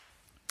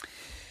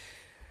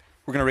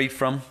We're going to read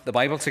from the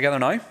Bible together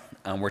now,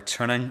 and we're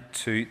turning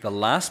to the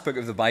last book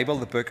of the Bible,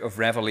 the book of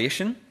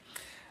Revelation,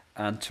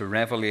 and to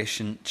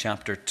Revelation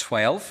chapter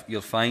 12.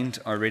 You'll find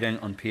our reading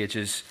on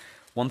pages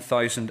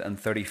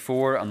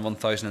 1034 and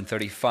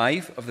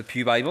 1035 of the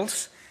Pew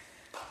Bibles,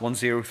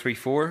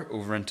 1034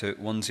 over into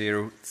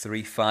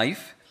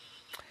 1035.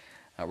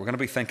 We're going to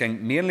be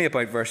thinking mainly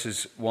about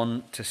verses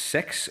 1 to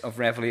 6 of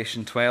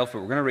Revelation 12,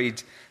 but we're going to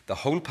read the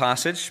whole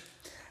passage.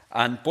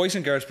 And boys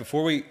and girls,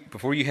 before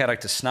you head out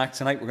to snack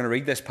tonight, we're going to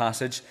read this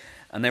passage,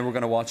 and then we're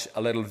going to watch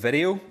a little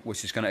video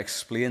which is going to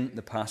explain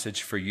the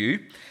passage for you.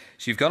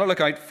 So you've got to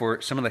look out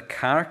for some of the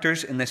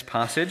characters in this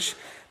passage.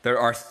 There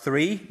are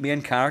three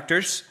main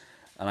characters,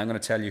 and I'm going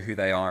to tell you who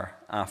they are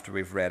after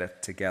we've read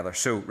it together.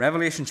 So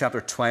Revelation chapter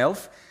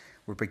 12,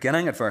 we're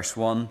beginning at verse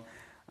 1,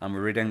 and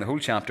we're reading the whole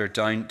chapter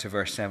down to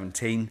verse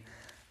 17,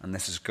 and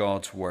this is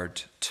God's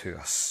word to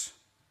us.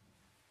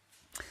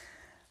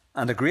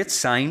 And a great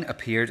sign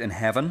appeared in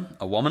heaven,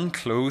 a woman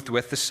clothed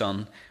with the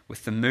sun,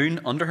 with the moon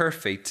under her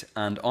feet,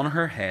 and on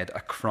her head a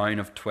crown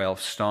of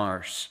 12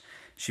 stars.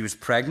 She was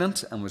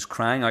pregnant and was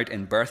crying out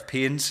in birth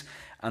pains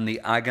and the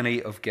agony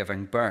of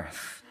giving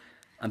birth.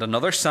 And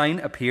another sign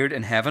appeared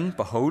in heaven,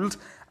 behold,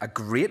 a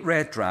great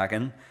red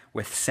dragon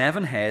with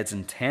 7 heads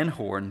and 10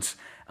 horns,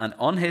 and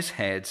on his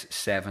heads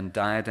 7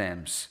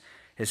 diadems.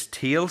 His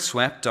tail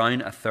swept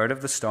down a third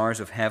of the stars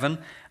of heaven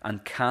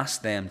and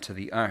cast them to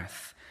the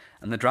earth.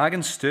 And the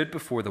dragon stood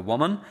before the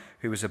woman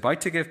who was about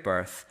to give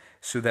birth,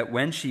 so that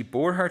when she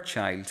bore her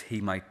child,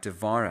 he might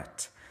devour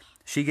it.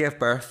 She gave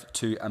birth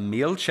to a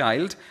male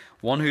child,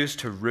 one who is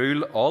to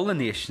rule all the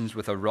nations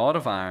with a rod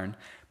of iron,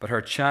 but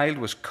her child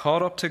was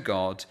caught up to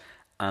God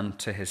and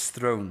to his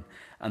throne.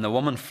 And the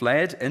woman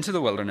fled into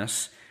the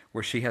wilderness,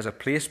 where she has a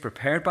place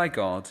prepared by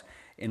God,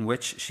 in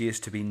which she is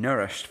to be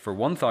nourished for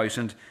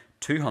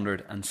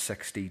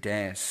 1,260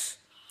 days.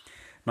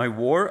 Now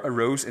war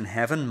arose in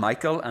heaven,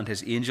 Michael and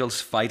his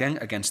angels fighting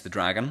against the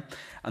dragon,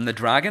 and the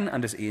dragon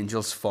and his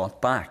angels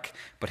fought back.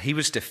 But he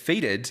was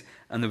defeated,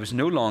 and there was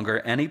no longer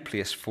any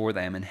place for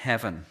them in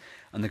heaven.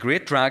 And the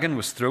great dragon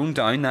was thrown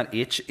down, that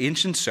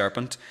ancient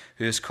serpent,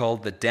 who is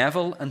called the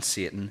devil and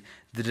Satan,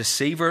 the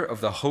deceiver of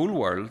the whole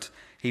world.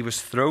 He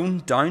was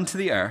thrown down to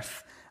the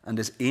earth, and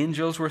his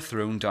angels were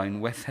thrown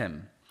down with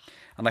him.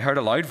 And I heard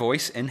a loud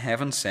voice in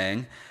heaven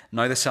saying,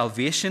 Now the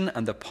salvation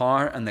and the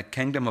power and the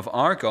kingdom of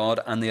our God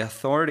and the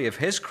authority of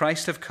his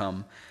Christ have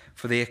come,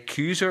 for the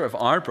accuser of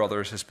our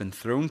brothers has been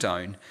thrown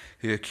down,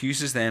 who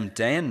accuses them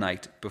day and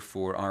night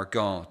before our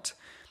God.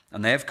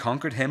 And they have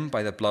conquered him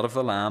by the blood of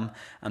the Lamb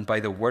and by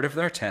the word of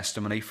their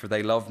testimony, for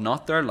they love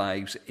not their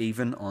lives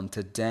even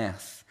unto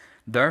death.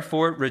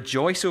 Therefore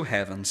rejoice, O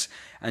heavens,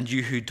 and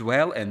you who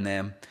dwell in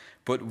them.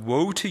 But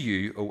woe to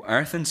you, O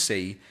earth and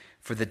sea,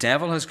 for the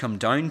devil has come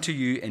down to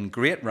you in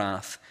great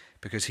wrath,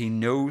 because he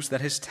knows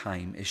that his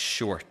time is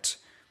short.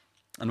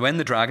 And when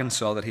the dragon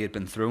saw that he had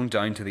been thrown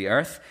down to the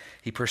earth,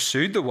 he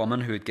pursued the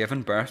woman who had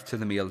given birth to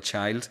the male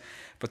child.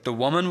 But the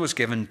woman was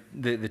given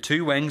the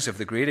 2 wings of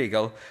the great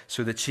eagle,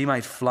 so that she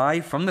might fly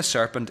from the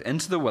serpent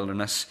into the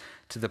wilderness,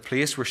 to the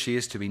place where she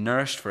is to be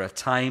nourished for a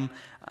time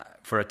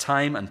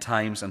and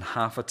times and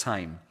half a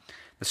time.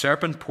 The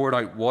serpent poured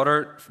out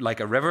water like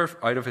a river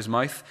out of his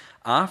mouth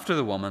after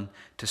the woman,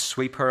 to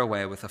sweep her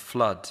away with a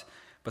flood.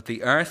 But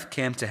the earth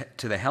came to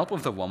the help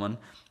of the woman,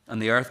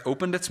 and the earth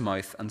opened its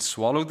mouth and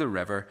swallowed the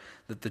river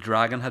that the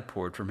dragon had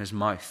poured from his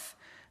mouth.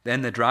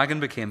 Then the dragon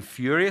became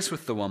furious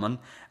with the woman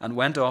and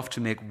went off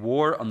to make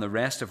war on the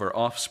rest of her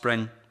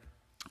offspring,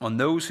 on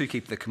those who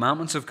keep the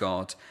commandments of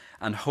God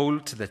and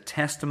hold to the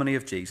testimony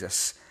of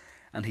Jesus.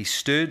 And he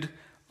stood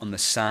on the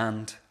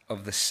sand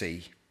of the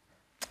sea.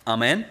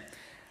 Amen.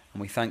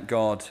 And we thank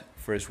God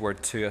for his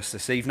word to us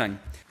this evening.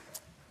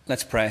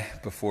 Let's pray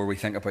before we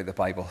think about the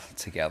Bible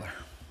together.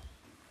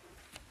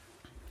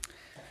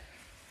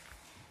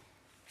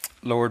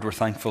 Lord, we're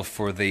thankful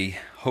for the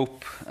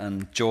hope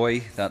and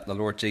joy that the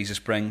Lord Jesus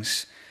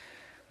brings.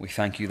 We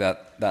thank you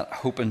that that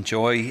hope and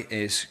joy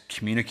is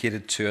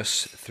communicated to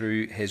us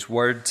through his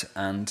word,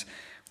 and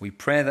we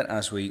pray that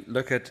as we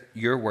look at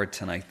your word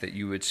tonight, that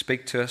you would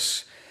speak to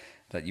us,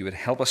 that you would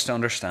help us to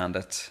understand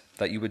it,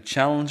 that you would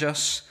challenge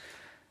us,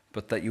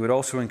 but that you would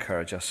also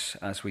encourage us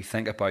as we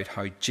think about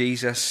how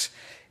Jesus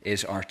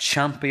is our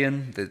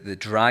champion, the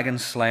dragon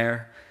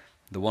slayer,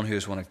 the one who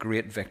has won a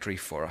great victory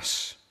for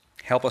us.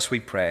 Help us, we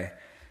pray,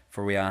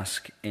 for we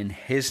ask in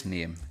his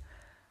name.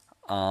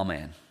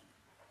 Amen.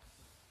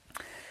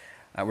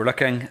 We're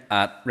looking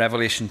at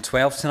Revelation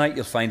 12 tonight.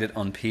 You'll find it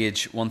on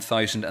page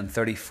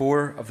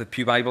 1034 of the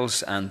Pew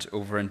Bibles and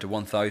over into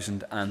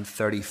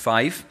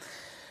 1035.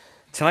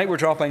 Tonight we're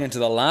dropping into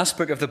the last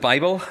book of the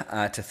Bible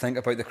to think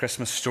about the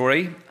Christmas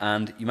story.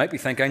 And you might be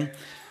thinking,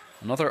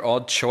 another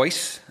odd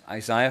choice.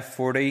 Isaiah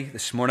 40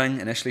 this morning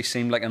initially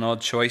seemed like an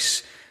odd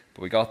choice,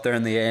 but we got there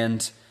in the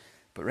end.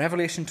 But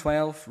Revelation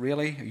 12,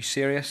 really? Are you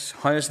serious?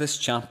 How is this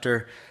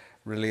chapter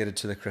related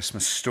to the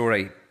Christmas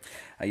story?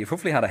 You've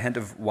hopefully had a hint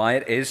of why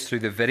it is through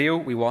the video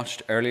we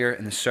watched earlier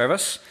in the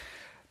service.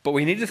 But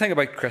we need to think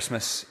about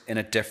Christmas in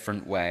a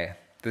different way.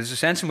 There's a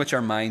sense in which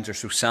our minds are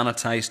so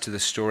sanitized to the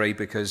story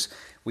because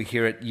we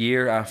hear it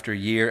year after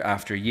year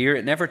after year.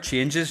 It never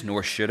changes,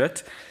 nor should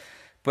it.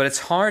 But it's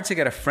hard to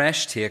get a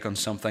fresh take on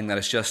something that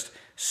is just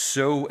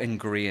so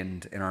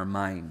ingrained in our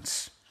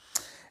minds.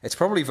 It's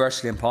probably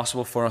virtually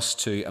impossible for us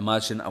to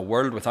imagine a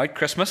world without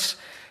Christmas.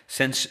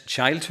 Since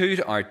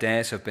childhood, our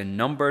days have been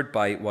numbered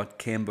by what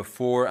came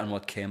before and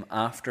what came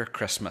after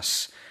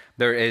Christmas.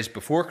 There is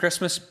before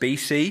Christmas,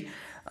 BC,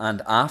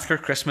 and after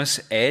Christmas,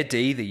 AD,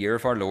 the year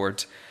of our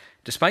Lord.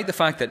 Despite the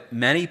fact that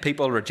many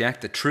people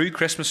reject the true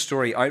Christmas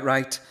story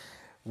outright,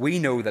 we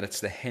know that it's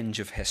the hinge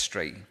of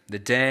history, the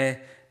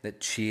day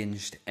that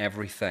changed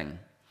everything.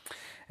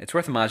 It's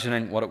worth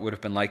imagining what it would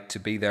have been like to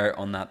be there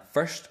on that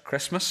first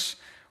Christmas.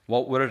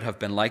 What would it have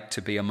been like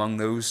to be among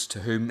those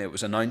to whom it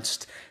was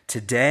announced,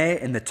 "Today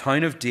in the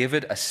town of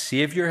David a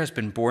Saviour has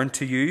been born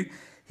to you.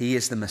 He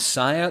is the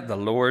Messiah, the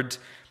Lord.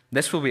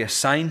 This will be a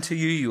sign to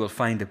you. You will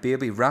find a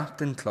baby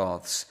wrapped in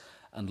cloths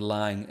and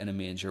lying in a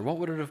manger." What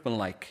would it have been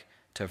like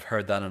to have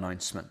heard that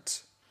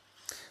announcement?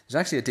 There's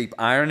actually a deep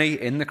irony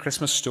in the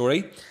Christmas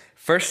story.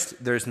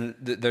 First, there's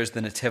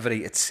the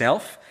Nativity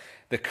itself.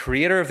 The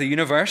creator of the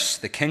universe,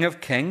 the King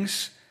of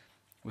Kings,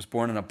 was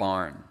born in a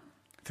barn.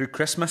 Through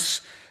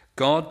Christmas,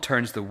 God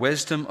turns the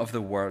wisdom of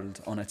the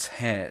world on its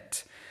head.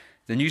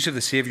 The news of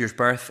the Saviour's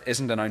birth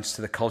isn't announced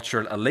to the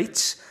cultural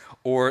elites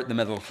or the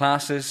middle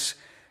classes,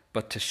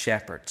 but to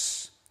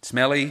shepherds,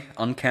 smelly,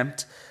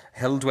 unkempt,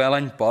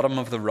 hill-dwelling,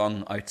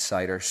 bottom-of-the-rung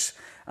outsiders.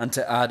 And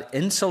to add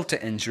insult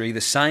to injury,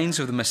 the signs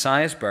of the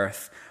Messiah's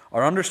birth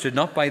are understood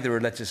not by the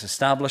religious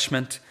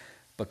establishment,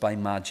 but by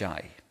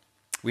magi.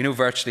 We know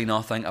virtually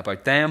nothing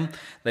about them.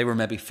 They were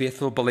maybe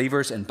faithful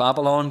believers in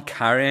Babylon,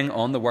 carrying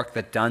on the work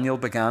that Daniel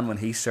began when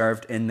he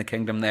served in the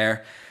kingdom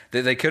there.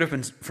 They could have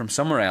been from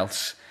somewhere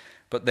else,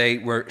 but they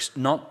were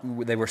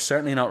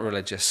certainly not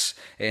religious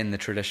in the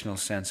traditional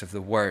sense of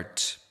the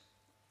word.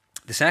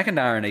 The second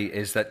irony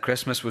is that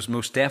Christmas was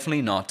most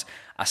definitely not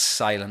a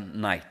silent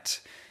night.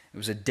 It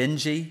was a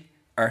dingy,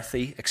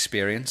 earthy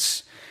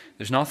experience.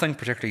 There's nothing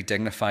particularly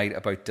dignified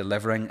about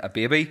delivering a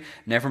baby,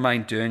 never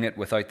mind doing it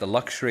without the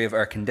luxury of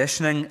air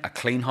conditioning, a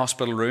clean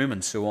hospital room,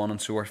 and so on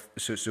and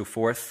so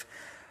forth.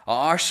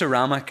 Our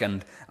ceramic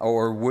and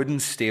our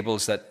wooden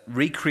stables that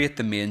recreate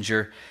the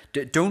manger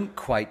don't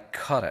quite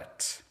cut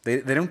it.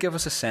 They don't give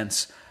us a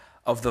sense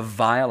of the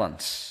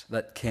violence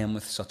that came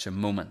with such a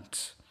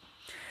moment.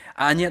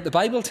 And yet the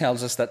Bible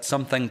tells us that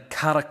something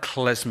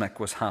cataclysmic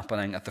was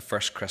happening at the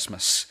first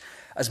Christmas.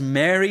 As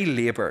Mary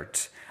laboured,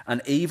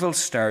 an evil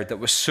stirred that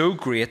was so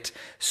great,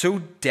 so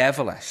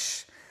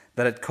devilish,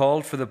 that it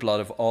called for the blood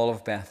of all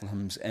of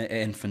Bethlehem's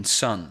infant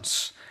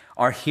sons.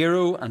 Our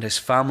hero and his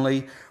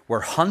family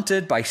were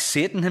hunted by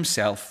Satan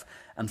himself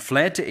and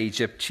fled to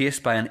Egypt,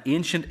 chased by an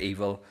ancient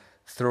evil,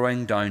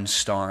 throwing down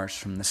stars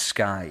from the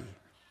sky.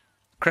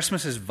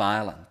 Christmas is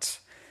violent.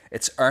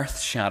 It's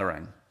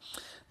earth-shattering.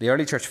 The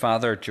early church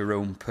father,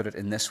 Jerome, put it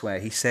in this way.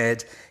 He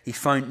said, "He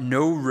found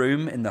no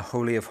room in the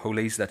Holy of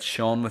Holies that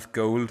shone with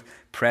gold,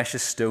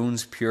 precious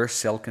stones, pure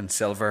silk and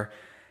silver.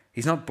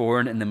 He's not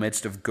born in the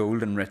midst of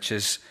gold and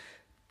riches,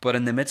 but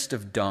in the midst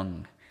of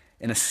dung.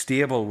 In a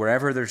stable,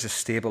 wherever there's a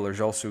stable, there's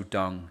also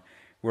dung,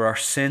 where our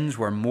sins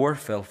were more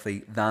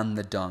filthy than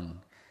the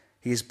dung.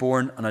 He is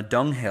born on a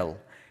dunghill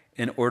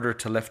in order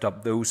to lift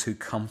up those who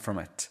come from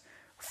it.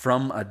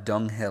 From a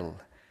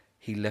dunghill,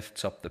 he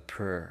lifts up the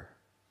poor."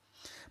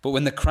 But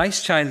when the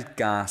Christ child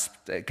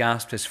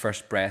gasped his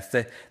first breath,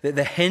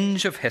 the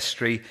hinge of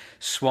history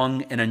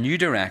swung in a new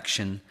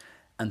direction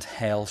and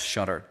hell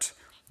shuddered.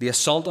 The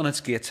assault on its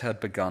gates had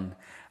begun,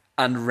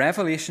 and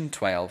Revelation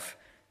 12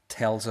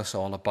 tells us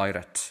all about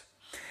it.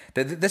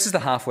 This is the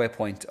halfway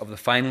point of the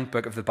final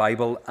book of the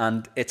Bible,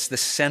 and it's the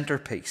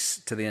centerpiece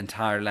to the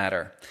entire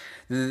letter.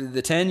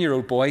 The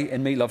 10-year-old boy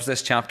in me loves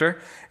this chapter.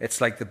 It's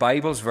like the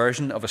Bible's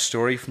version of a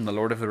story from The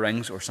Lord of the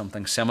Rings or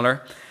something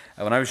similar.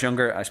 When I was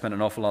younger, I spent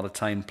an awful lot of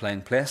time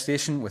playing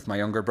PlayStation with my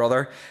younger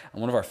brother,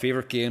 and one of our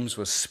favourite games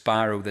was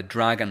Spyro the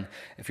Dragon.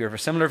 If you're of a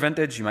similar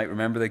vintage, you might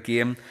remember the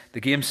game.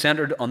 The game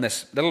centred on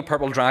this little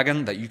purple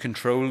dragon that you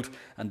controlled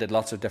and did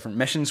lots of different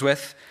missions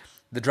with.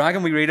 The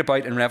dragon we read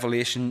about in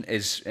Revelation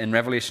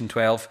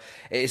 12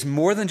 is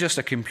more than just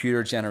a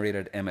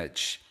computer-generated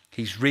image.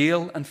 He's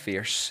real and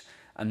fierce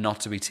and not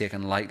to be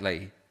taken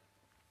lightly.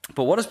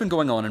 But what has been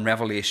going on in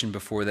Revelation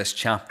before this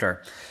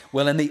chapter?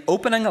 Well, in the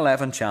opening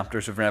 11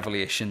 chapters of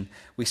Revelation,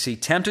 we see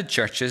tempted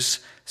churches,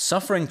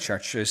 suffering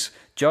churches,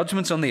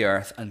 judgments on the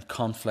earth, and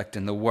conflict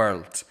in the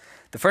world.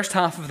 The first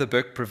half of the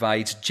book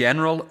provides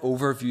general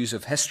overviews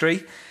of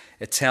history.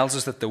 It tells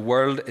us that the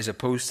world is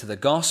opposed to the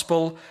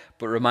gospel,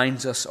 but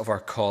reminds us of our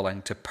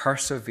calling to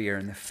persevere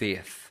in the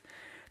faith.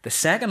 The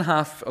second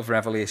half of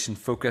Revelation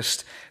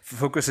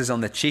focuses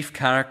on the chief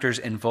characters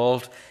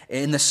involved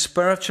in the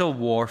spiritual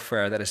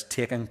warfare that is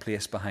taking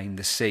place behind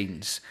the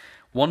scenes.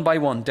 One by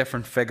one,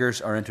 different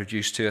figures are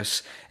introduced to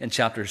us in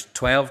chapters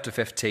 12 to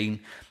 15,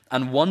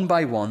 and one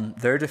by one,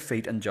 their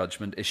defeat and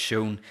judgment is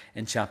shown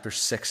in chapters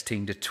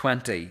 16 to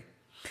 20.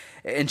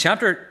 In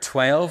chapter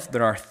 12,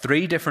 there are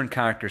 3 different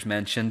characters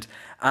mentioned,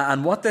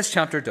 And what this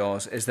chapter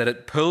does is that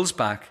it pulls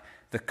back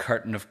the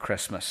curtain of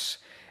Christmas.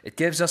 It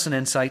gives us an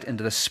insight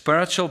into the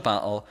spiritual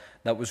battle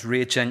that was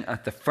raging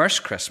at the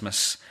first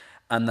Christmas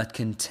and that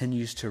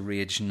continues to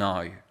rage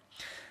now.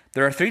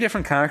 There are 3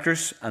 different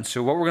characters, and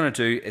so what we're going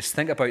to do is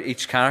think about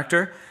each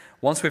character.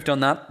 Once we've done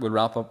that, we'll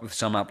wrap up with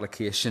some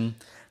application.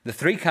 The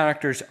 3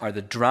 characters are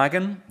the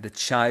dragon, the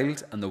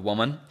child, and the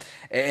woman.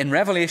 In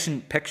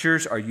Revelation,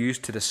 pictures are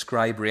used to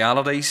describe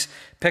realities.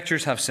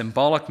 Pictures have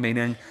symbolic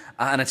meaning,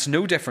 and it's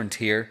no different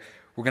here.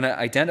 We're going to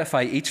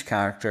identify each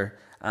character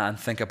and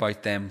think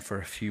about them for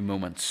a few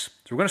moments.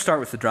 So we're going to start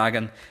with the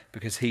dragon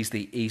because he's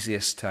the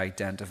easiest to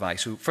identify.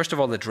 So first of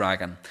all, the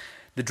dragon.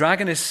 The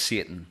dragon is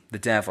Satan, the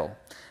devil.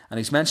 And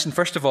he's mentioned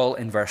first of all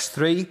in verse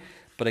 3,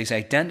 but he's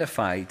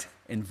identified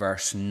in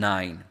verse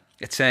 9.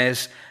 It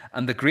says,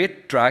 "And the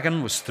great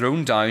dragon was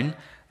thrown down,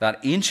 that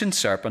ancient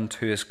serpent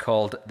who is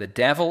called the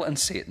devil and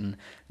Satan,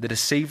 the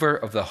deceiver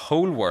of the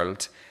whole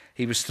world.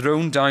 He was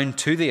thrown down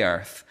to the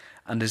earth,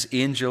 and his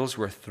angels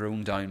were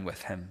thrown down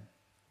with him."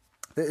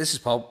 This is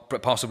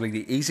possibly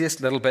the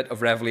easiest little bit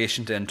of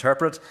Revelation to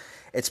interpret.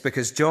 It's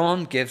because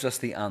John gives us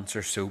the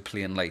answer so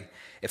plainly.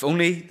 If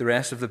only the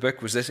rest of the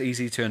book was this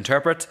easy to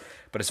interpret,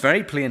 but it's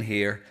very plain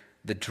here.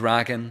 The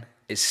dragon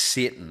is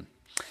Satan.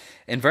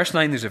 In verse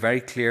 9, there's a very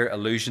clear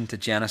allusion to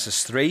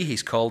Genesis 3.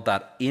 He's called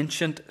that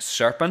ancient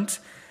serpent.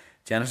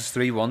 Genesis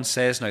 3:1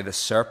 says, "Now the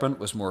serpent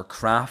was more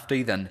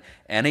crafty than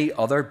any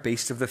other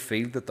beast of the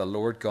field that the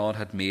Lord God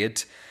had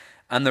made."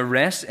 And the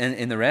rest,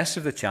 in the rest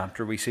of the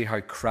chapter, we see how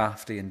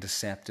crafty and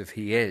deceptive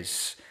he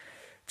is.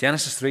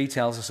 Genesis 3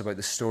 tells us about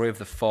the story of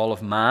the fall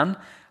of man.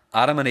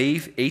 Adam and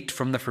Eve eat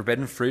from the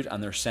forbidden fruit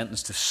and they're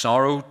sentenced to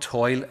sorrow,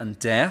 toil, and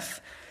death.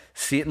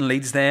 Satan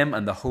leads them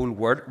and the whole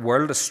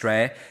world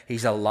astray.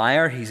 He's a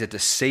liar. He's a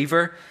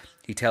deceiver.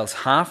 He tells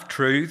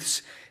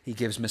half-truths. He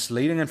gives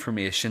misleading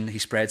information. He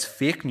spreads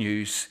fake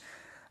news.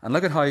 And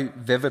look at how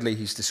vividly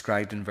he's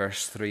described in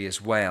verse 3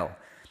 as well.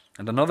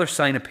 "And another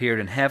sign appeared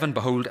in heaven.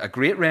 Behold, a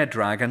great red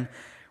dragon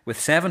with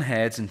 7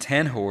 heads and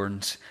 10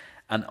 horns,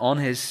 and on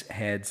his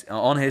heads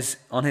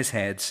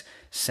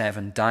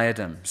 7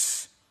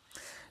 diadems."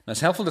 Now,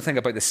 it's helpful to think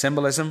about the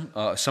symbolism,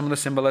 some of the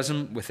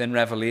symbolism within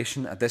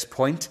Revelation at this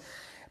point.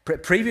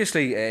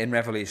 Previously in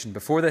Revelation,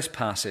 before this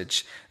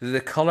passage,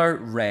 the colour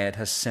red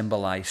has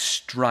symbolised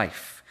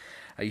strife.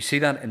 You see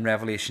that in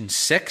Revelation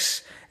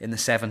 6, in the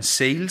 7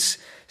 seals.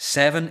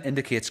 7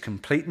 indicates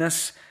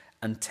completeness,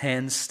 and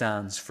 10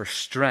 stands for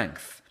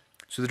strength.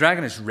 So the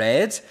dragon is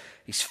red,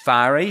 he's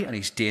fiery, and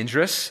he's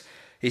dangerous.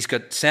 He's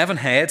got 7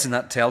 heads, and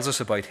that tells us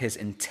about his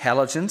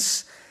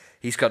intelligence.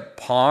 He's got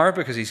power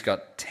because he's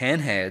got 10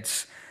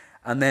 heads.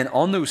 And then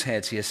on those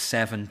heads, he has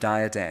 7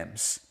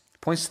 diadems.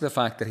 It points to the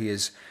fact that he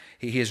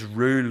has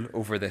rule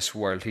over this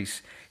world.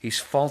 He's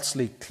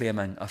falsely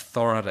claiming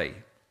authority.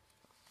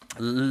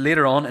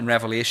 Later on in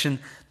Revelation,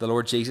 the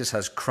Lord Jesus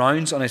has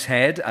crowns on his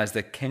head as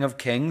the King of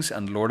Kings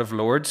and Lord of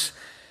Lords.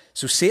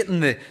 So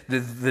Satan,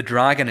 the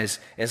dragon,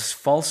 is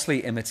falsely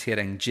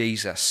imitating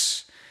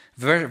Jesus.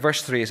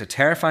 Verse 3 is a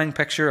terrifying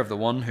picture of the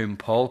one whom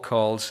Paul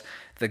calls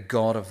the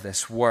God of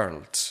this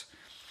world.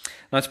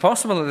 Now, it's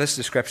possible that this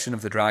description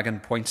of the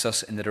dragon points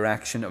us in the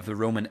direction of the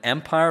Roman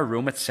Empire,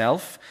 Rome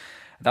itself.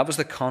 That was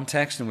the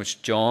context in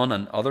which John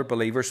and other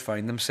believers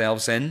found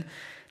themselves in.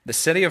 The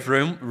city of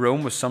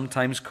Rome was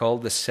sometimes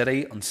called the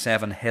city on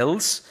 7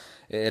 hills.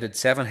 It had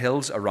 7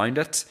 hills around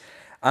it,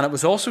 and it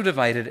was also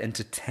divided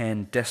into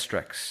 10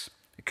 districts.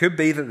 It could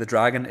be that the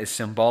dragon is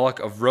symbolic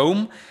of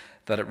Rome,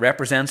 that it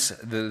represents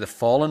the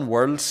fallen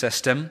world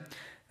system.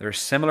 There are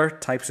similar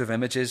types of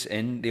images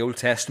in the Old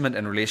Testament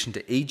in relation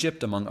to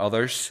Egypt, among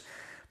others.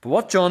 But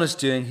what John is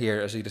doing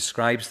here as he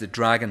describes the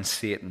dragon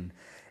Satan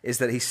is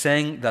that he's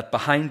saying that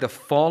behind the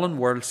fallen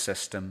world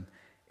system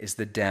is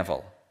the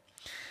devil.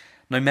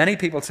 Now, many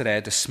people today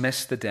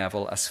dismiss the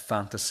devil as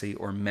fantasy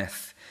or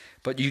myth,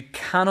 but you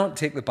cannot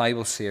take the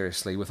Bible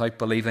seriously without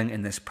believing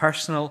in this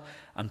personal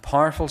and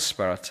powerful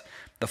spirit,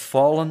 the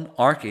fallen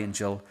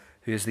archangel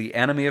who is the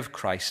enemy of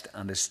Christ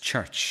and his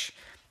church.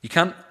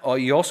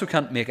 You also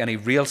can't make any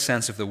real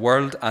sense of the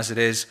world as it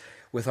is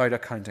without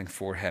accounting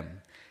for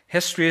him.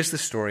 History is the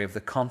story of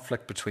the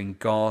conflict between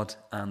God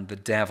and the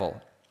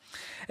devil.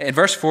 In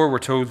verse 4, we're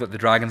told that the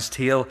dragon's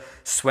tail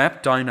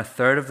swept down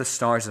 1/3 of the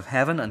stars of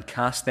heaven and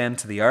cast them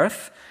to the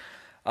earth.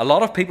 A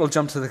lot of people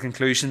jump to the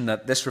conclusion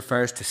that this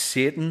refers to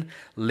Satan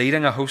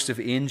leading a host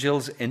of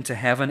angels into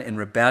heaven in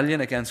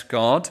rebellion against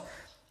God.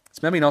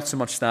 It's maybe not so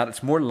much that.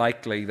 It's more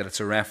likely that it's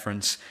a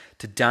reference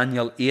to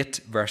Daniel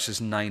 8,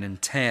 verses 9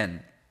 and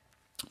 10.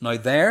 Now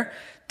there,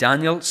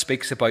 Daniel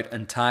speaks about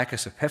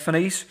Antiochus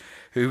Epiphanes,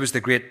 who was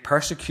the great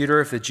persecutor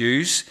of the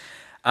Jews.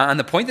 And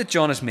the point that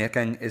John is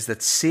making is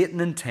that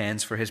Satan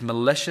intends for his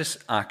malicious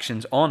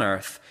actions on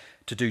earth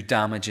to do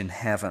damage in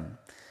heaven.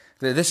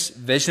 This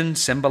vision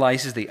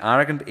symbolizes the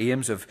arrogant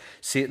aims of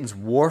Satan's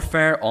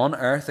warfare on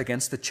earth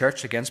against the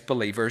church, against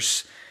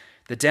believers.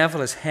 The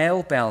devil is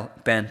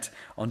hell-bent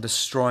on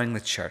destroying the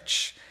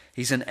church.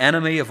 He's an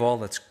enemy of all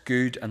that's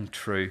good and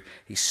true.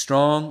 He's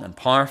strong and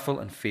powerful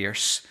and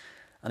fierce,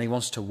 and he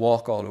wants to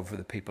walk all over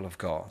the people of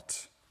God.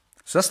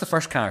 So that's the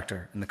first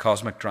character in the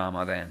cosmic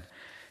drama then.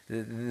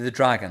 The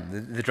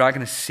dragon. The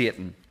dragon is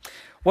Satan.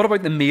 What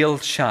about the male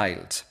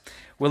child?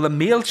 Well, the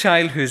male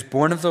child who is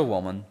born of the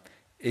woman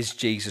is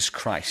Jesus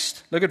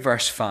Christ. Look at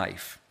verse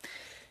 5.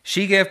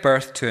 She gave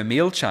birth to a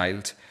male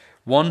child,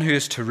 one who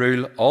is to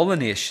rule all the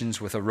nations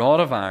with a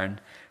rod of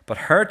iron,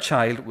 but her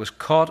child was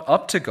caught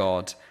up to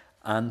God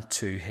and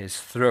to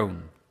his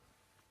throne.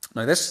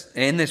 Now,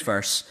 in this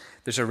verse,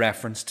 there's a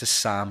reference to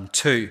Psalm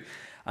 2.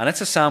 And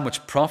it's a psalm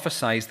which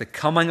prophesies the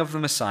coming of the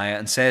Messiah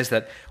and says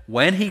that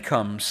when he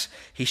comes,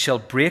 he shall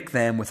break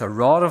them with a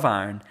rod of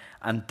iron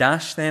and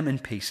dash them in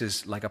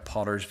pieces like a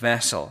potter's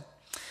vessel.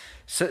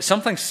 So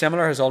something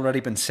similar has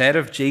already been said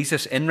of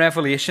Jesus in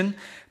Revelation.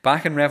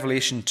 Back in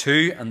Revelation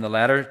 2 and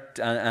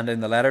in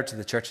the letter to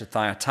the church at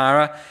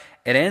Thyatira,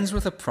 it ends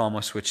with a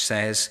promise which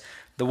says,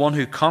 "The one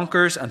who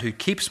conquers and who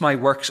keeps my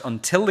works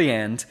until the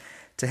end,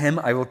 to him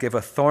I will give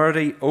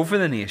authority over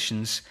the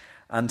nations,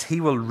 and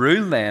he will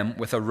rule them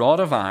with a rod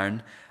of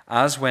iron,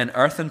 as when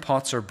earthen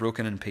pots are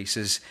broken in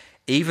pieces,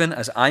 even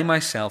as I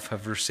myself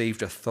have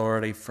received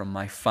authority from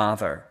my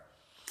Father."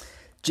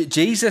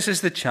 Jesus is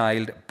the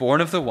child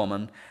born of the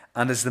woman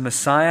and is the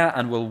Messiah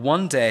and will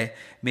one day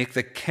make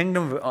the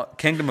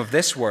kingdom of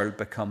this world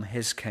become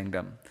his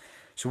kingdom.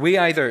 So we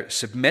either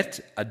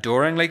submit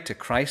adoringly to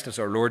Christ as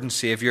our Lord and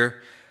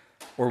Saviour,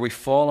 or we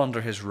fall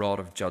under his rod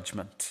of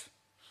judgment.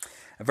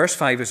 Verse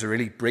 5 is a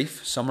really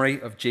brief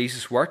summary of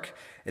Jesus' work.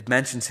 It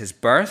mentions his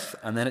birth,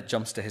 and then it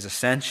jumps to his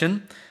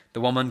ascension. The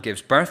woman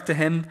gives birth to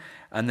him,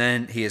 and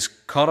then he is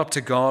caught up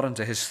to God and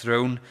to his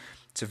throne.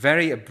 It's a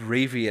very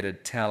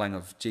abbreviated telling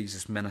of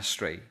Jesus'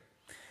 ministry.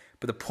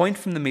 But the point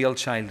from the male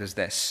child is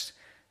this.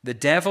 The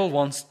devil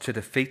wants to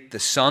defeat the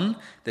son,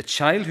 the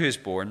child who is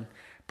born,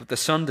 but the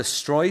son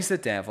destroys the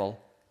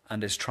devil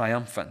and is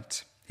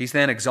triumphant. He's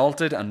then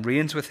exalted and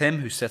reigns with him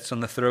who sits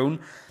on the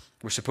throne.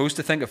 We're supposed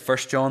to think of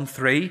 1 John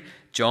 3.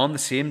 John, the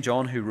same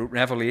John who wrote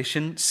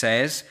Revelation,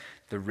 says,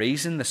 "The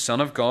reason the Son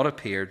of God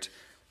appeared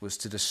was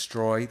to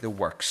destroy the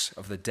works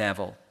of the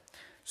devil."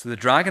 So the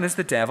dragon is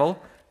the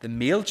devil, the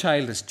male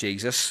child is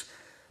Jesus,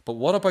 but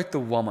what about the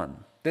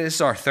woman? This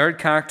is our third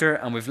character,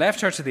 and we've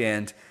left her to the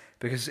end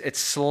because it's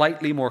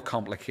slightly more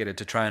complicated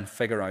to try and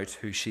figure out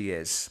who she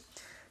is.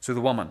 So the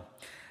woman.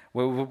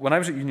 Well, when I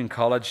was at Union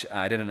College,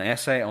 I did an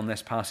essay on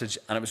this passage,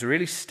 and it was a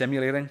really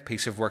stimulating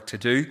piece of work to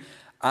do.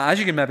 As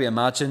you can maybe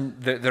imagine,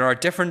 there are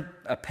different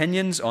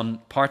opinions on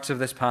parts of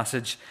this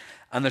passage,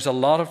 and there's a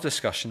lot of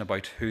discussion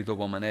about who the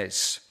woman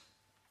is.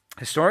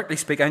 Historically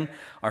speaking,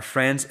 our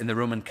friends in the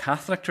Roman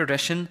Catholic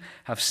tradition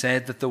have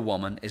said that the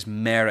woman is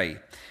Mary.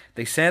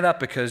 They say that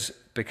because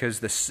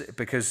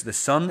the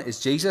Son is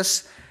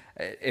Jesus.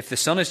 If the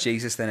Son is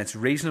Jesus, then it's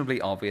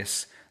reasonably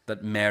obvious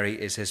that Mary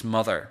is his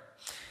mother.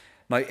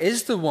 Now,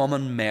 is the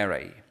woman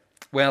Mary?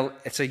 Well,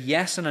 it's a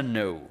yes and a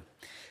no.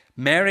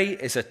 Mary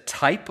is a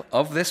type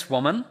of this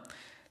woman.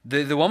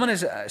 The woman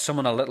is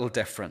someone a little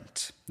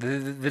different.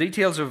 The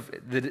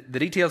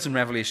details in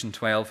Revelation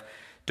 12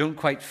 don't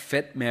quite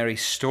fit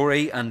Mary's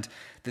story, and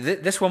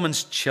this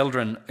woman's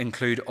children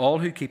include all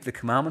who keep the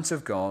commandments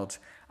of God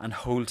and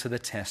hold to the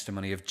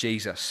testimony of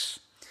Jesus.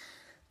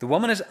 The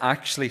woman is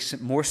actually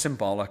more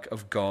symbolic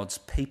of God's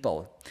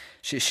people.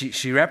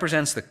 She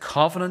represents the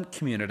covenant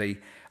community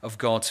of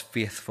God's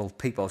faithful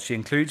people. She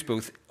includes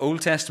both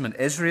Old Testament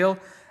Israel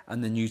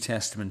and the New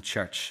Testament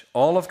church.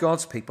 All of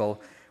God's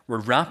people were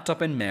wrapped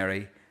up in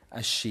Mary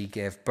as she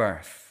gave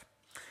birth.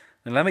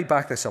 Now let me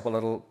back this up a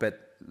little bit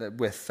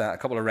with a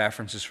couple of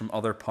references from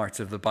other parts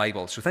of the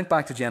Bible. So think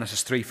back to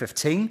Genesis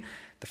 3:15,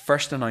 the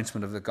first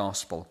announcement of the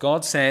gospel.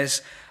 God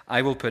says,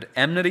 "I will put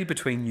enmity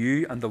between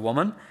you and the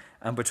woman,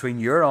 and between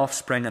your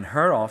offspring and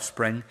her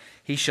offspring.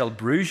 He shall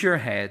bruise your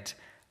head,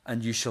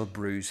 and you shall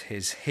bruise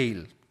his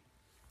heel."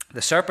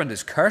 The serpent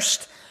is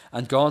cursed,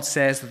 and God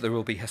says that there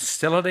will be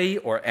hostility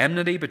or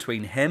enmity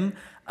between him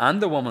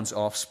and the woman's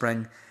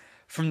offspring.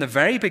 From the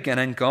very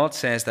beginning, God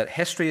says that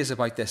history is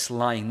about this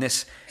line,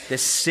 this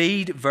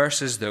seed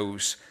versus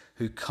those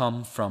who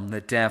come from the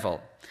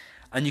devil.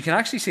 And you can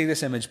actually see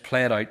this image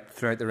played out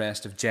throughout the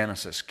rest of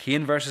Genesis.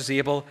 Cain versus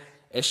Abel,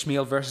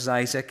 Ishmael versus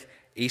Isaac,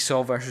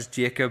 Esau versus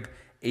Jacob,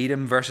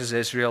 Edom versus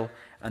Israel,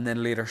 and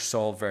then later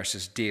Saul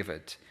versus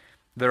David.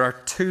 There are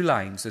two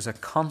lines. There's a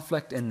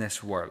conflict in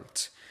this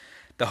world.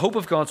 The hope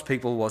of God's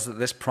people was that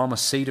this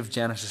promised seed of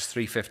Genesis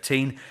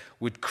 3:15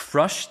 would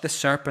crush the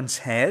serpent's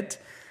head.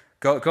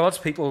 God's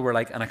people were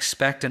like an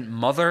expectant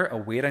mother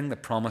awaiting the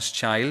promised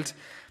child.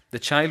 The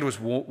child was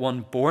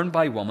one born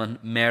by woman,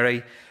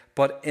 Mary,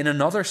 but in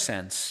another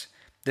sense,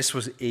 this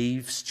was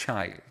Eve's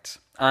child.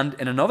 And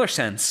in another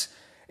sense,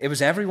 it was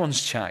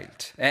everyone's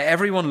child,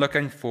 everyone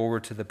looking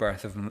forward to the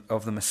birth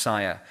of the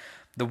Messiah.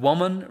 The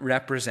woman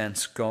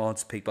represents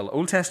God's people,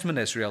 Old Testament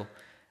Israel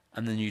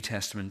and the New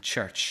Testament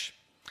church.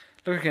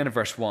 Look again at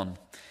verse 1.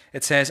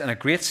 It says, "And a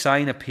great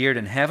sign appeared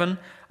in heaven,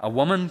 a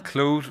woman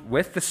clothed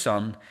with the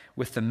sun,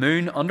 with the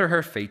moon under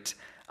her feet,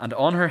 and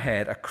on her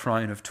head a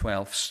crown of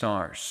 12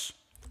 stars."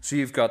 So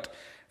you've got a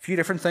few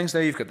different things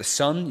there. You've got the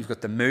sun, you've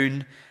got the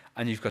moon,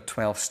 and you've got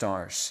 12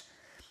 stars.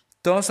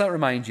 Does that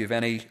remind you of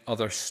any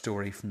other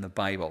story from the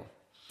Bible?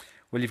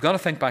 Well, you've got to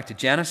think back to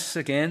Genesis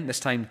again,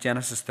 this time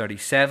Genesis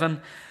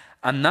 37.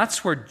 And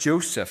that's where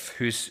Joseph,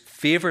 who's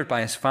favoured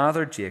by his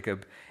father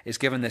Jacob, is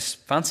given this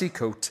fancy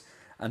coat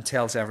and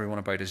tells everyone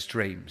about his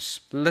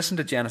dreams. Listen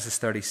to Genesis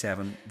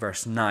 37,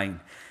 verse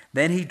 9.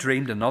 Then he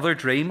dreamed another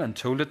dream and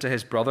told it to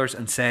his brothers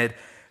and said,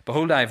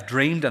 Behold, I have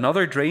dreamed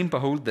another dream.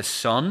 Behold, the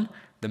sun,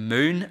 the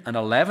moon, and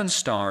 11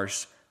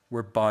 stars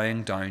were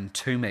bowing down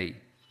to me.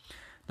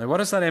 Now, what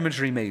does that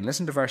imagery mean?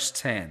 Listen to verse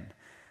 10.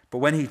 But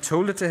when he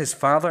told it to his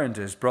father and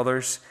to his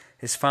brothers,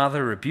 his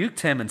father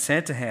rebuked him and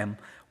said to him,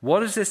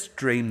 What is this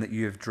dream that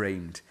you have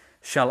dreamed?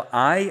 Shall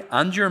I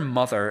and your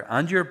mother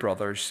and your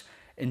brothers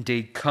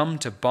indeed come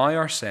to bow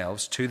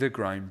ourselves to the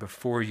ground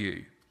before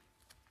you?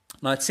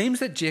 Now, it seems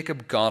that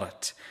Jacob got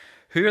it.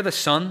 Who are the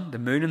sun, the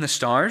moon, and the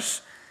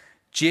stars?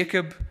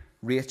 Jacob,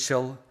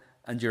 Rachel,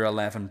 and your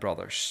 11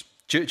 brothers.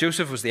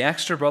 Joseph was the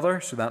extra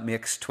brother, so that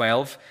makes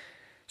 12.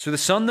 So the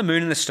sun, the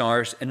moon, and the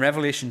stars in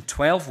Revelation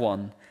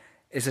 12:1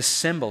 is a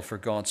symbol for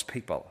God's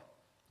people.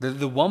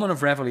 The woman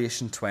of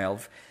Revelation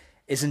 12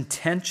 is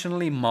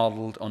intentionally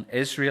modelled on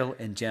Israel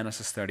in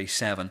Genesis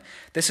 37.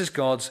 This is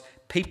God's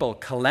people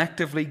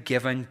collectively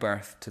giving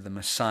birth to the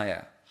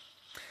Messiah.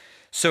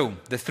 So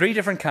the three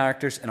different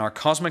characters in our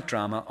cosmic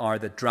drama are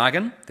the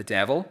dragon, the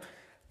devil,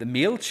 the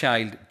male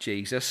child,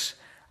 Jesus,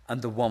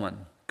 and the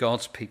woman,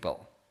 God's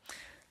people.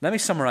 Let me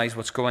summarise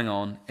what's going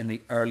on in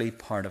the early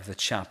part of the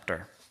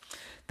chapter.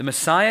 The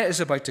Messiah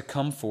is about to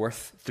come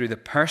forth through the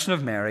person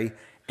of Mary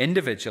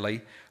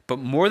individually, but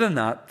more than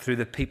that, through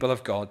the people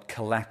of God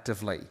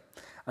collectively.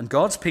 And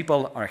God's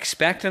people are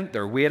expectant,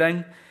 they're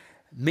waiting.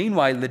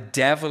 Meanwhile, the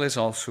devil is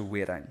also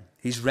waiting.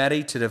 He's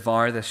ready to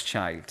devour this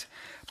child.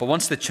 But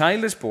once the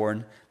child is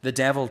born, the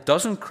devil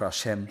doesn't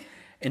crush him.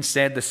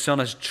 Instead, the Son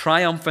is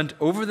triumphant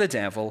over the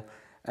devil,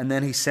 and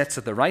then he sits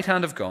at the right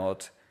hand of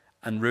God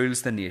and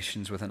rules the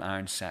nations with an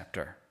iron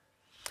scepter.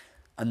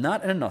 And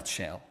that, in a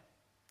nutshell,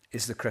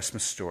 is the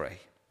Christmas story.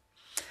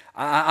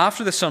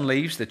 After the Son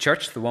leaves the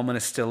church, the woman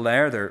is still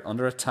there. They're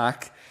under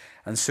attack,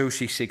 and so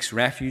she seeks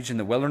refuge in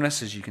the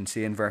wilderness, as you can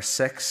see in verse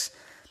 6.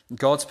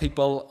 God's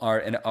people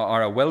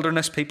are a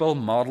wilderness people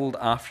modelled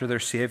after their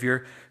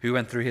Saviour, who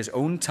went through his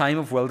own time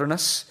of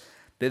wilderness.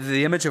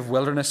 The image of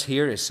wilderness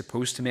here is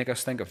supposed to make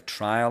us think of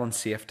trial and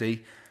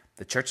safety.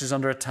 The church is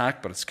under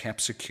attack, but it's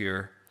kept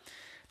secure.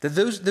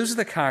 Those are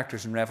the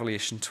characters in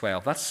Revelation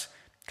 12. That's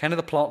kind of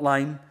the plot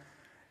line.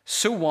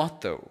 So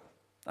what, though?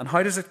 And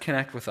how does it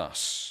connect with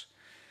us?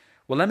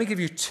 Well, let me give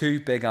you two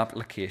big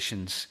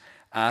applications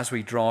as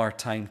we draw our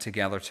time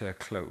together to a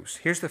close.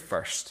 Here's the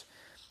first.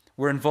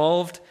 We're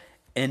involved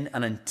in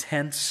an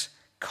intense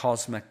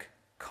cosmic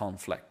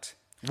conflict.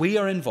 We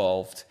are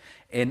involved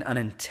in an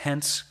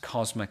intense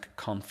cosmic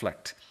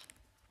conflict.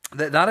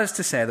 That is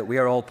to say that we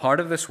are all part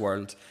of this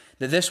world,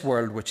 this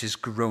world which is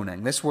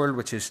groaning, this world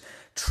which is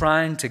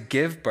trying to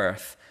give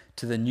birth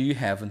to the new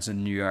heavens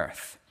and new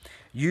earth.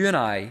 You and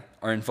I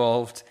are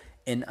involved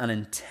in an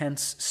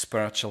intense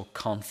spiritual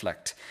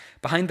conflict.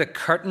 Behind the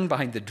curtain,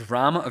 behind the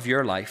drama of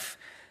your life,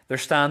 there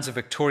stands a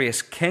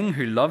victorious king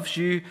who loves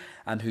you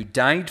and who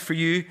died for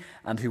you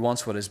and who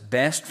wants what is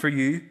best for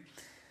you.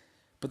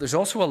 But there's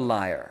also a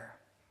liar,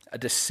 a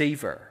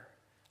deceiver,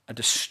 a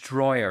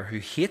destroyer who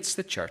hates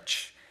the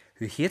church,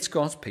 who hates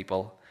God's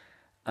people,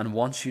 and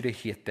wants you to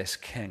hate this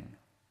king.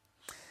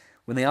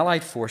 When the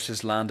Allied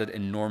forces landed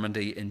in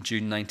Normandy in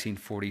June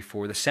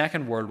 1944, the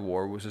Second World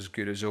War was as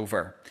good as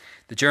over.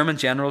 The German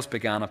generals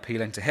began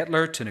appealing to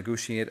Hitler to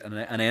negotiate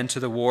an end to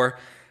the war,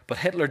 but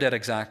Hitler did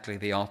exactly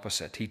the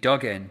opposite. He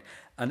dug in,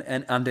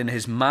 and in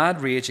his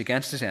mad rage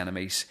against his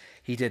enemies,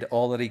 he did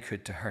all that he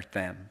could to hurt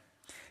them.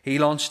 He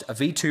launched a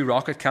V2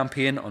 rocket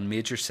campaign on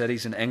major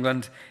cities in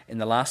England in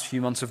the last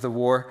few months of the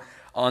war.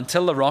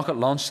 Until the rocket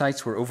launch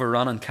sites were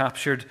overrun and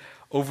captured,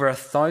 over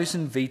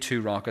 1,000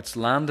 V2 rockets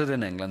landed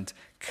in England,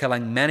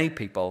 killing many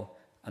people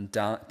and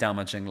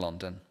damaging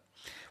London.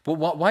 But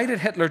why did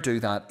Hitler do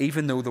that,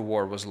 even though the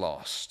war was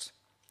lost?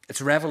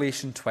 It's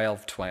Revelation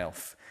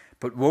 12:12.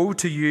 But woe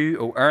to you,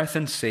 O earth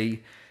and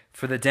sea,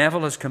 for the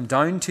devil has come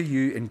down to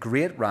you in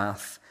great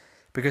wrath,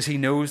 because he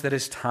knows that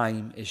his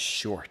time is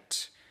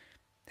short.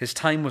 His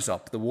time was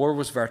up. The war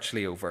was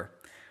virtually over.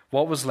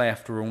 What was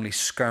left were only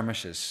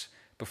skirmishes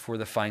before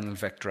the final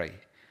victory.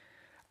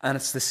 And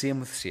it's the same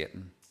with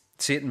Satan.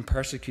 Satan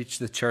persecutes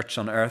the church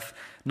on earth,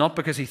 not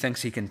because he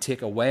thinks he can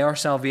take away our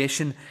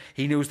salvation.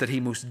 He knows that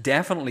he most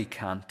definitely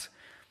can't.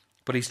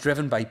 But he's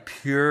driven by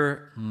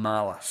pure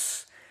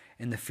malice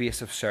in the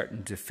face of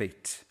certain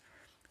defeat.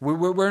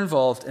 We're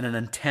involved in an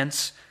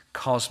intense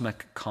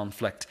cosmic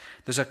conflict.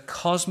 There's a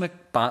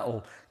cosmic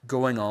battle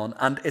going on,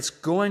 and it's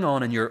going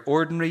on in your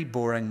ordinary,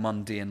 boring,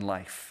 mundane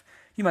life.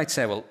 You might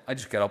say, well, I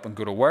just get up and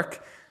go to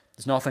work.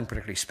 There's nothing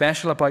particularly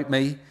special about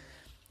me.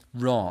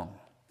 Wrong.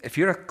 If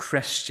you're a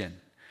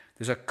Christian,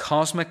 there's a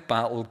cosmic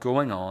battle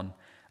going on,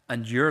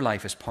 and your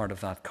life is part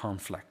of that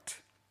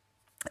conflict.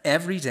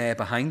 Every day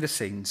behind the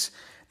scenes,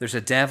 there's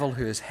a devil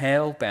who is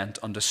hell-bent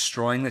on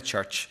destroying the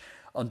church,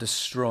 on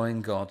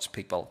destroying God's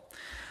people.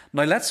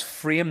 Now let's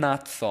frame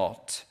that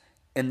thought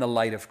in the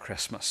light of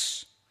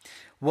Christmas?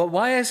 Well,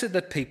 why is it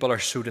that people are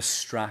so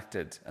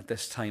distracted at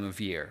this time of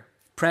year?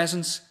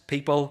 Presents,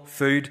 people,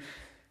 food.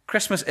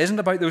 Christmas isn't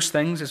about those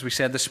things, as we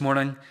said this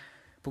morning,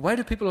 but why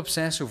do people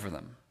obsess over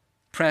them?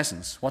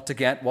 Presents, what to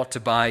get, what to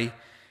buy,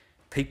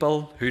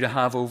 people, who to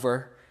have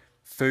over,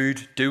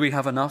 food, do we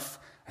have enough?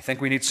 I think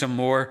we need some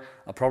more.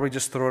 I'll probably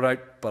just throw it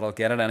out, but I'll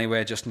get it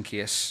anyway, just in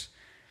case.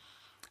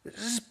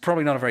 This is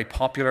probably not a very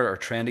popular or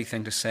trendy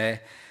thing to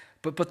say,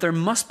 but there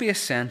must be a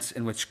sense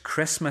in which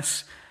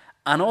Christmas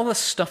and all the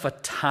stuff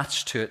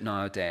attached to it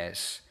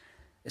nowadays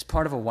is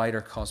part of a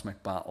wider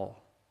cosmic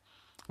battle.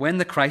 When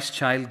the Christ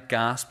child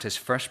gasped his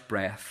first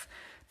breath,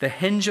 the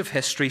hinge of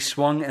history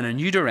swung in a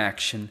new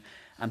direction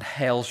and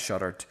hell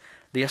shuddered.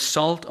 The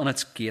assault on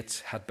its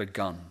gates had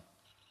begun.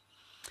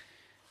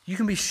 You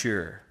can be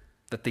sure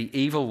that the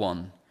evil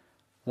one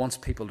wants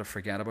people to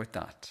forget about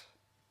that.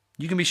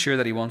 You can be sure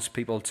that he wants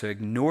people to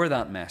ignore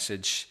that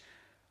message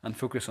and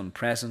focus on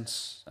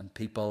presents and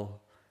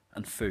people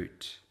and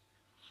food.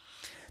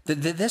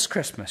 This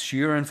Christmas,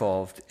 you're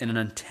involved in an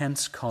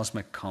intense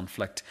cosmic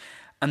conflict.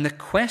 And the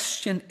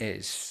question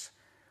is,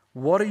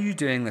 what are you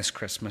doing this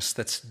Christmas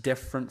that's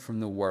different from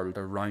the world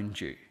around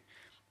you?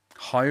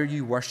 How are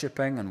you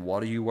worshipping and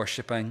what are you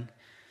worshipping?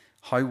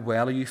 How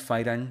well are you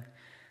fighting?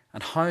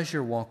 And how is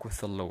your walk with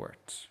the Lord?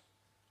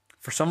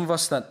 For some of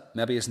us, that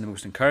maybe isn't the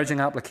most encouraging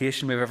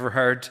application we've ever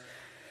heard,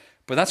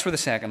 but that's where the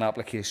second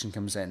application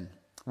comes in.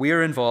 We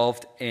are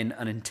involved in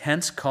an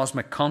intense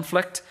cosmic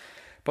conflict,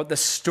 but the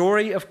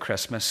story of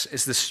Christmas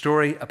is the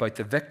story about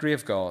the victory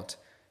of God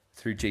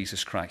through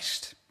Jesus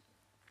Christ.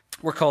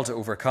 We're called to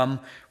overcome,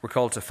 we're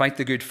called to fight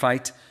the good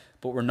fight,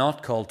 but we're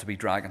not called to be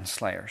dragon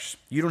slayers.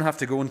 You don't have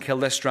to go and kill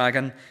this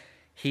dragon.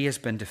 He has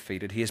been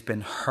defeated. He has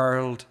been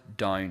hurled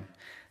down.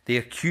 The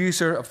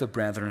accuser of the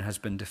brethren has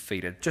been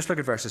defeated. Just look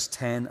at verses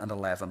 10 and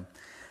 11.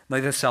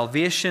 Now the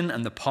salvation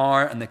and the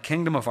power and the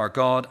kingdom of our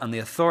God and the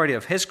authority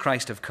of his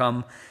Christ have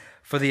come,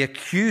 for the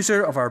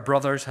accuser of our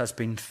brothers has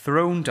been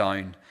thrown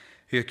down,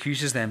 who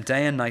accuses them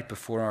day and night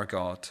before our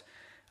God.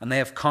 And they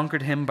have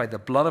conquered him by the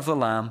blood of the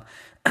Lamb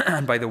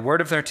and by the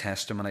word of their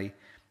testimony,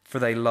 for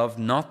they loved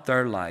not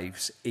their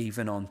lives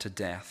even unto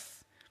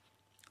death.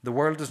 The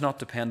world does not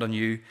depend on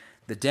you.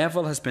 The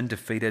devil has been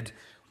defeated.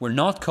 We're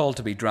not called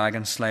to be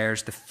dragon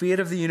slayers. The fate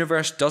of the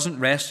universe doesn't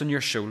rest on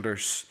your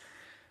shoulders.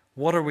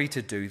 What are we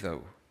to do,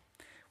 though?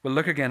 Well,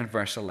 look again at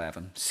verse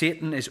 11.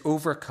 Satan is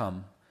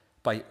overcome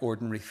by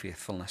ordinary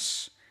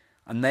faithfulness,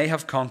 and they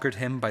have conquered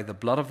him by the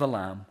blood of the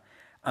Lamb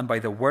and by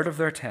the word of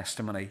their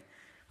testimony,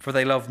 for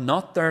they love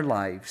not their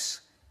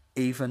lives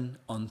even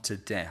unto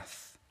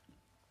death.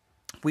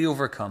 We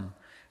overcome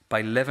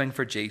by living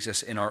for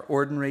Jesus in our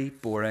ordinary,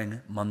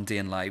 boring,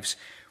 mundane lives.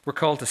 We're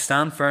called to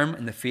stand firm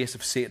in the face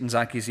of Satan's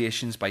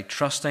accusations by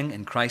trusting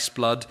in Christ's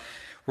blood.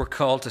 We're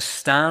called to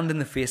stand in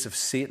the face of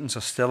Satan's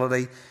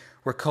hostility.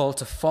 We're called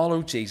to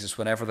follow Jesus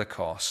whatever the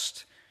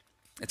cost.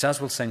 It's as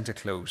we'll sing to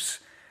close.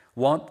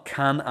 What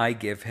can I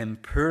give him,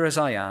 poor as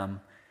I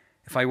am?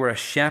 If I were a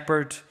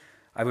shepherd,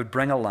 I would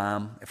bring a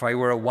lamb. If I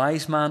were a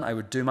wise man, I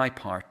would do my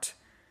part.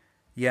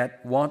 Yet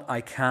what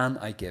I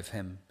give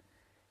him,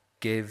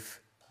 give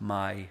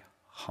my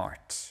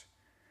heart.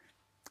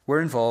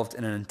 We're involved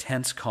in an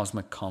intense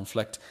cosmic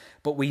conflict,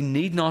 but we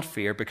need not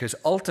fear because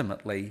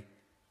ultimately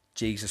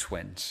Jesus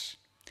wins.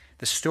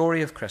 The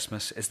story of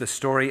Christmas is the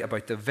story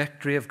about the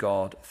victory of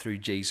God through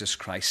Jesus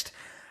Christ.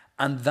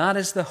 And that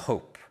is the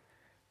hope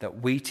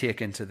that we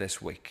take into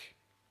this week.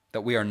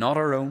 That we are not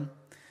our own,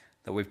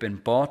 that we've been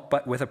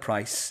bought with a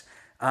price,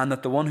 and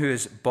that the one who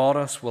has bought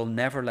us will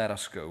never let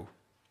us go.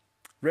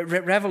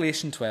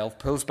 Revelation 12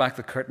 pulls back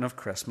the curtain of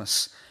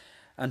Christmas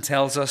and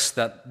tells us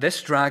that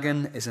this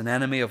dragon is an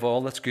enemy of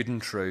all that's good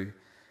and true.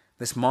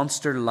 This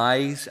monster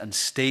lies and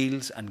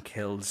steals and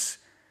kills.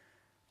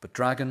 But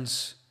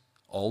dragons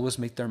always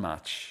meet their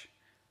match.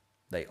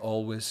 They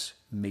always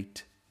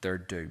meet their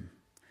doom.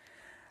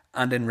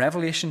 And in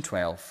Revelation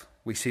 12,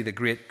 we see the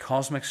great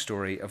cosmic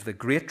story of the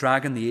great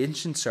dragon, the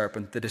ancient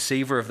serpent, the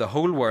deceiver of the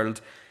whole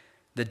world,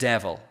 the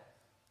devil,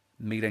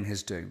 meeting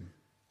his doom.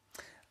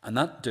 And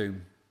that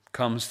doom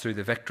comes through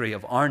the victory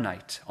of our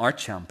knight, our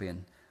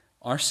champion,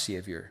 our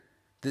Saviour,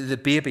 the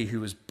baby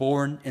who was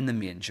born in the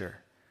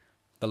manger,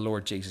 the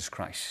Lord Jesus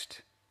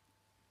Christ.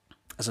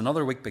 As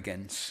another week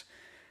begins,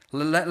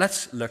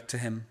 let's look to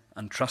him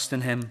and trust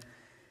in him,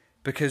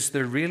 because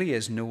there really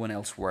is no one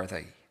else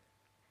worthy.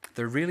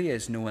 There really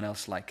is no one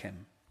else like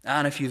him.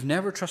 And if you've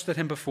never trusted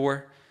him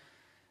before,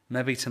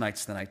 maybe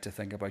tonight's the night to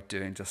think about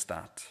doing just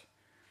that.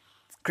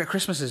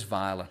 Christmas is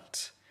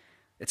violent.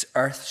 It's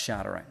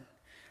earth-shattering.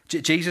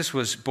 Jesus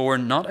was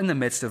born not in the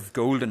midst of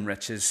gold and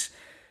riches,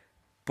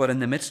 but in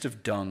the midst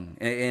of dung,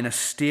 in a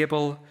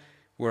stable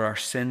where our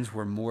sins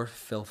were more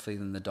filthy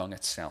than the dung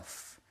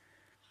itself.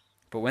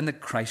 But when the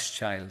Christ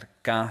child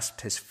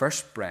gasped his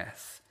first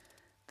breath,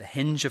 the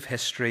hinge of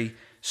history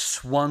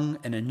swung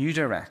in a new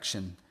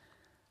direction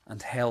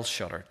and hell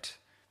shuddered.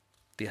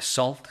 The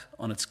assault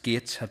on its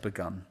gates had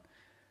begun,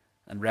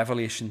 and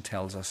Revelation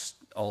tells us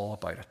all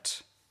about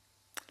it.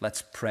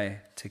 Let's pray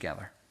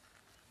together.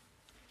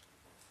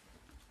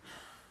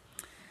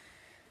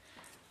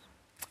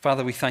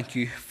 Father, we thank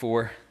you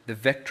for the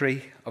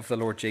victory of the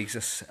Lord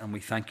Jesus, and we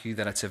thank you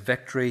that it's a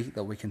victory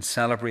that we can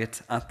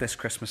celebrate at this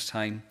Christmas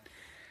time.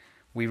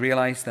 We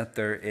realize that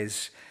there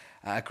is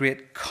a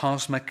great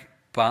cosmic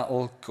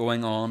battle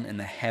going on in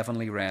the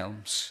heavenly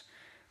realms,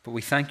 but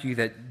we thank you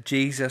that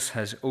Jesus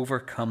has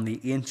overcome the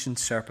ancient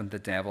serpent, the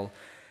devil,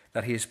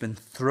 that he has been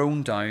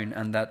thrown down,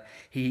 and that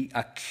he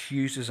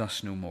accuses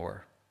us no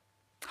more.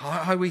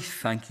 How we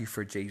thank you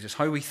for Jesus.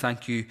 How we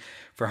thank you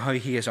for how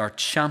he is our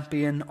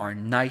champion, our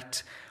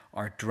knight,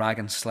 our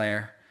dragon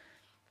slayer.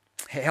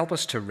 Help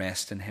us to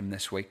rest in him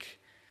this week.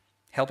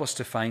 Help us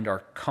to find our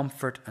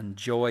comfort and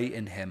joy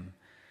in him.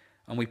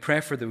 And we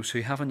pray for those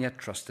who haven't yet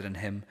trusted in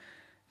him,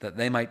 that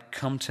they might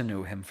come to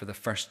know him for the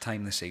first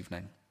time this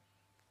evening.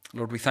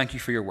 Lord, we thank you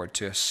for your word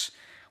to us.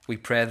 We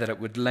pray that it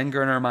would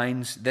linger in our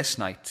minds this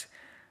night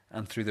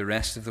and through the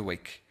rest of the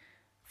week.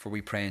 For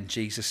we pray in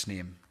Jesus'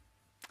 name.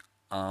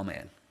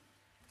 Amen.